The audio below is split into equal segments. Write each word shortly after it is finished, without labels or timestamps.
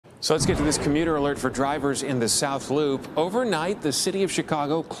So let's get to this commuter alert for drivers in the South Loop. Overnight, the city of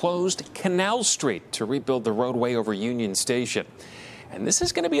Chicago closed Canal Street to rebuild the roadway over Union Station. And this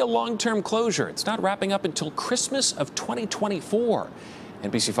is going to be a long-term closure. It's not wrapping up until Christmas of 2024.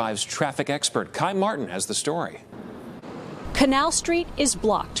 NBC5's traffic expert Kai Martin has the story. Canal Street is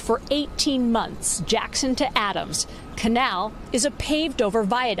blocked for 18 months, Jackson to Adams. Canal is a paved-over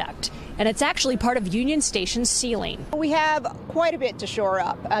viaduct, and it's actually part of Union Station's ceiling. We have quite a bit to shore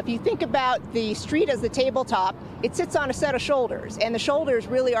up. If you think about the street as the tabletop, it sits on a set of shoulders, and the shoulders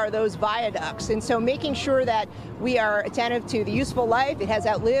really are those viaducts. And so making sure that we are attentive to the useful life, it has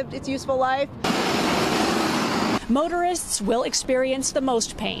outlived its useful life. Motorists will experience the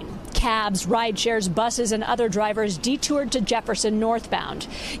most pain. Cabs, ride shares, buses, and other drivers detoured to Jefferson northbound.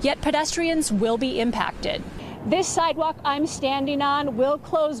 Yet pedestrians will be impacted. This sidewalk I'm standing on will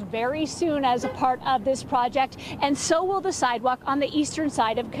close very soon as a part of this project, and so will the sidewalk on the eastern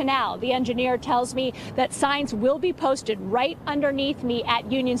side of Canal. The engineer tells me that signs will be posted right underneath me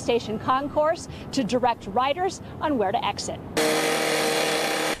at Union Station Concourse to direct riders on where to exit.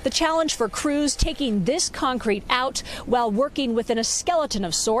 The challenge for crews taking this concrete out while working within a skeleton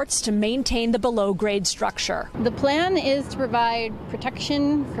of sorts to maintain the below-grade structure. The plan is to provide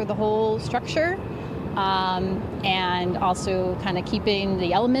protection for the whole structure and also kind of keeping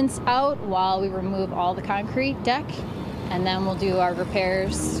the elements out while we remove all the concrete deck. And then we'll do our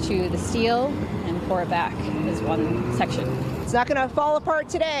repairs to the steel and pour it back as one section. It's not going to fall apart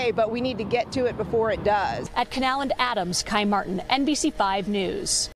today, but we need to get to it before it does. At Canal and Adams, Kai Martin, NBC5 News.